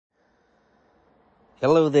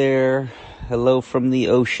Hello there. Hello from the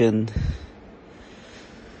ocean.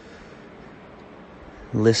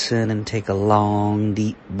 Listen and take a long,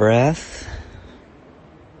 deep breath.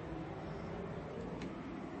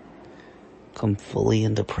 Come fully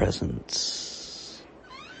into presence.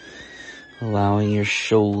 Allowing your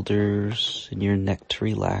shoulders and your neck to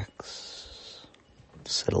relax.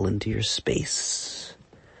 Settle into your space.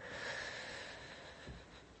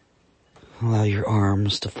 Allow your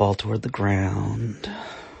arms to fall toward the ground.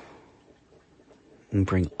 And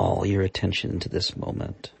bring all your attention to this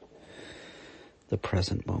moment. The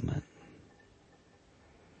present moment.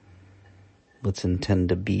 Let's intend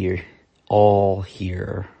to be all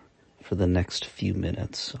here for the next few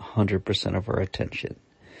minutes. 100% of our attention.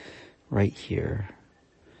 Right here.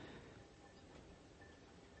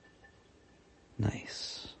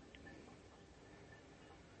 Nice.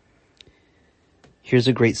 Here's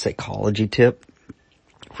a great psychology tip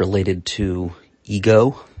related to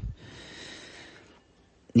ego.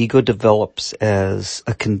 Ego develops as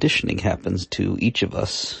a conditioning happens to each of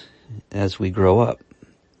us as we grow up.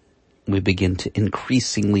 We begin to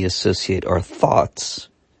increasingly associate our thoughts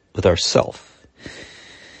with ourself.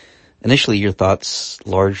 Initially, your thoughts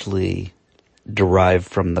largely derive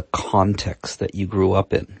from the context that you grew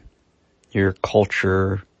up in. Your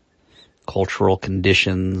culture, cultural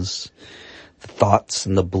conditions, the thoughts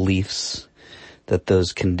and the beliefs that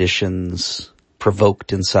those conditions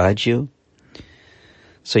provoked inside you.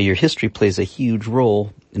 So your history plays a huge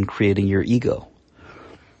role in creating your ego.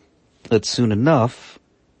 But soon enough,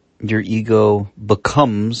 your ego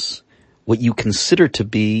becomes what you consider to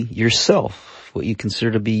be yourself, what you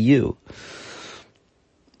consider to be you.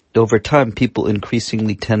 Over time, people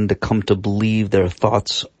increasingly tend to come to believe their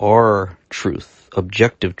thoughts are truth,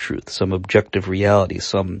 some objective reality,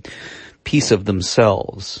 some piece of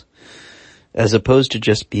themselves, as opposed to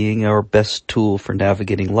just being our best tool for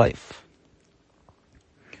navigating life.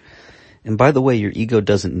 And by the way, your ego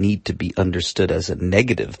doesn't need to be understood as a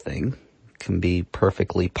negative thing. It can be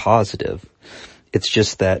perfectly positive. It's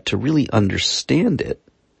just that to really understand it,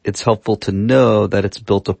 it's helpful to know that it's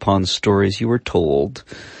built upon stories you were told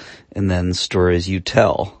and then stories you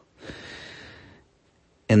tell.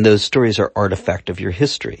 And those stories are artifact of your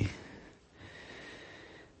history.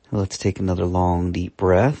 Let's take another long, deep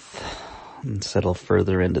breath and settle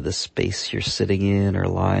further into the space you're sitting in or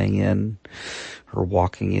lying in or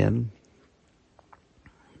walking in.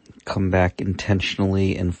 Come back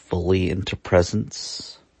intentionally and fully into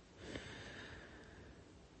presence.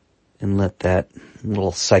 And let that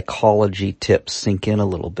little psychology tip sink in a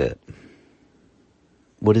little bit.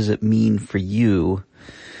 What does it mean for you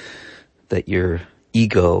that your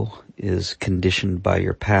ego is conditioned by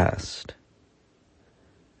your past?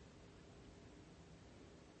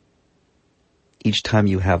 Each time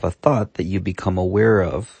you have a thought that you become aware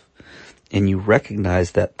of, and you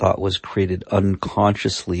recognize that thought was created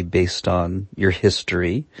unconsciously based on your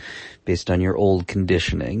history, based on your old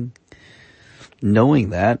conditioning, knowing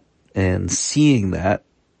that and seeing that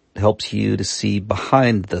helps you to see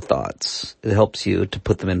behind the thoughts. It helps you to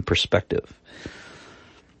put them in perspective.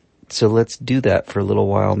 So let's do that for a little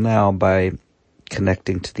while now by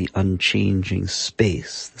connecting to the unchanging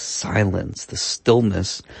space, the silence, the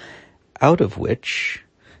stillness, out of which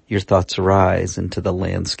your thoughts arise into the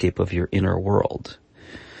landscape of your inner world.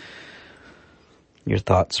 Your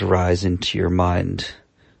thoughts arise into your mind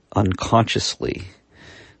unconsciously,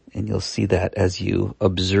 and you'll see that as you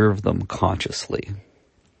observe them consciously.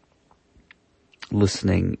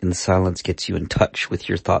 Listening in silence gets you in touch with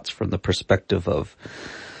your thoughts from the perspective of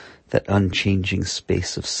that unchanging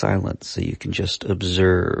space of silence, so you can just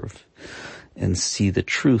observe and see the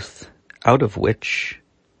truth out of which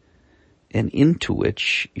and into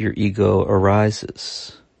which your ego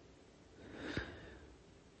arises.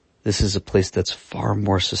 This is a place that's far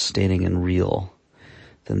more sustaining and real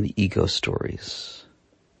than the ego stories.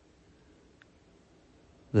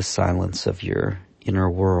 The silence of your inner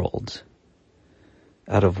world,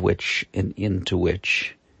 out of which and into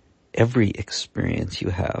which every experience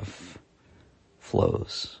you have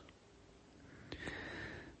flows.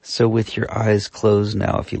 So with your eyes closed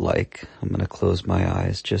now, if you like, I'm going to close my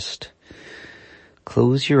eyes. Just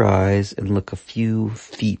close your eyes and look a few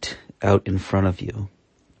feet out in front of you.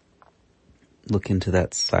 Look into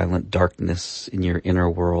that silent darkness in your inner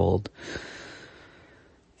world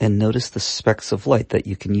and notice the specks of light that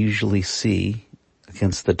you can usually see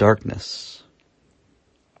against the darkness.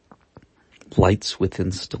 Lights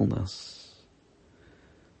within stillness.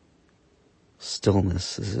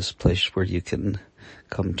 Stillness is this place where you can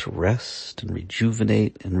come to rest and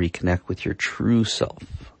rejuvenate and reconnect with your true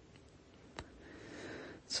self.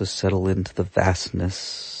 So settle into the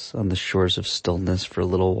vastness on the shores of stillness for a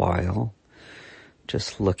little while,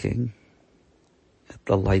 just looking at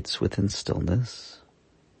the lights within stillness.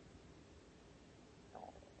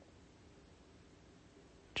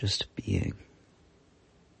 Just being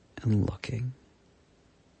and looking.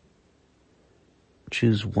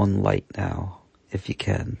 Choose one light now, if you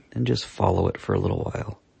can, and just follow it for a little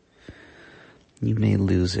while. You may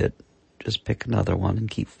lose it. Just pick another one and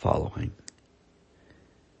keep following.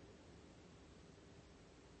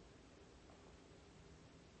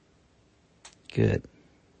 Good.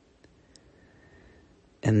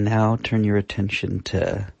 And now turn your attention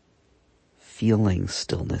to feeling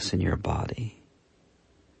stillness in your body.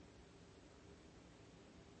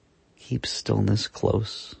 Keep stillness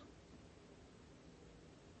close.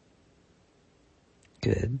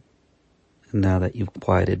 Good. And now that you've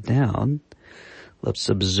quieted down, let's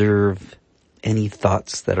observe any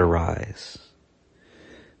thoughts that arise.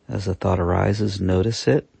 As a thought arises, notice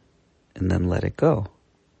it and then let it go.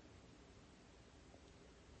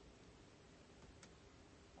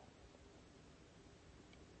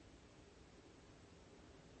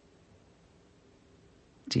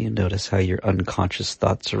 Do you notice how your unconscious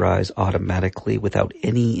thoughts arise automatically without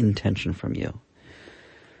any intention from you?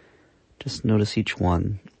 Just notice each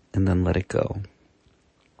one and then let it go.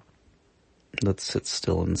 Let's sit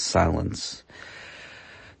still in silence,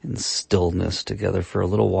 in stillness together for a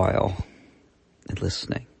little while and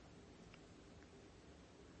listening.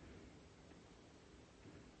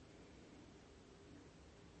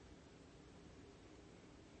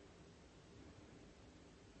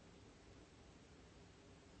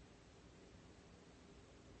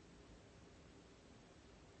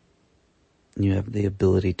 You have the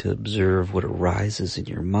ability to observe what arises in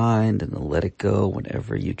your mind and then let it go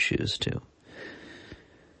whenever you choose to.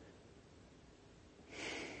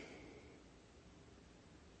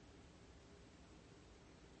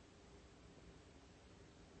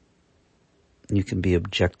 You can be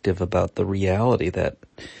objective about the reality that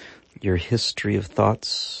your history of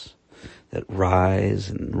thoughts that rise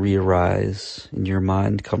and re-arise in your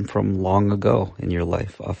mind come from long ago in your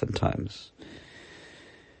life, oftentimes.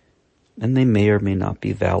 And they may or may not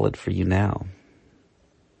be valid for you now.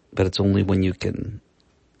 But it's only when you can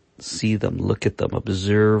see them, look at them,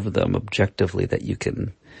 observe them objectively that you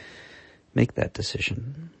can make that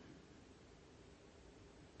decision.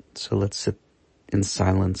 So let's sit in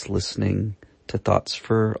silence listening to thoughts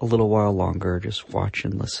for a little while longer. Just watch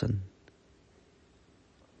and listen.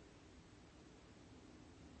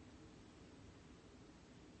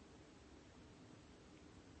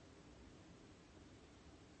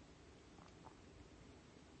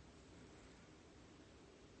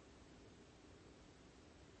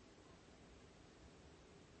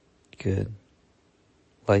 Good.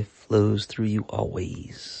 Life flows through you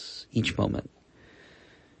always, each moment.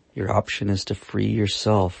 Your option is to free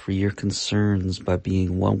yourself, free your concerns by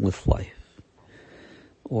being one with life,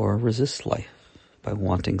 or resist life by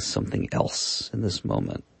wanting something else in this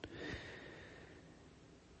moment.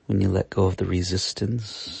 When you let go of the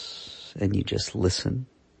resistance and you just listen,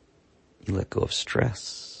 you let go of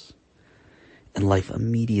stress, and life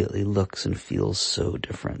immediately looks and feels so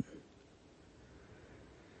different.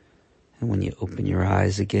 And when you open your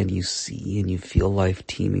eyes again, you see and you feel life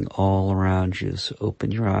teeming all around you. So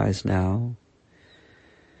open your eyes now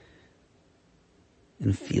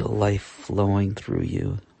and feel life flowing through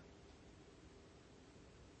you.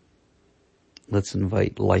 Let's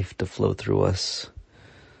invite life to flow through us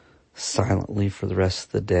silently for the rest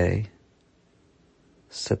of the day.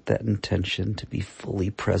 Set that intention to be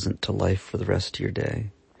fully present to life for the rest of your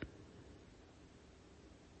day.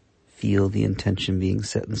 Feel the intention being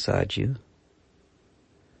set inside you.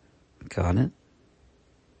 Got it?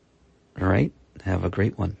 All right. Have a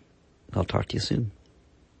great one. I'll talk to you soon.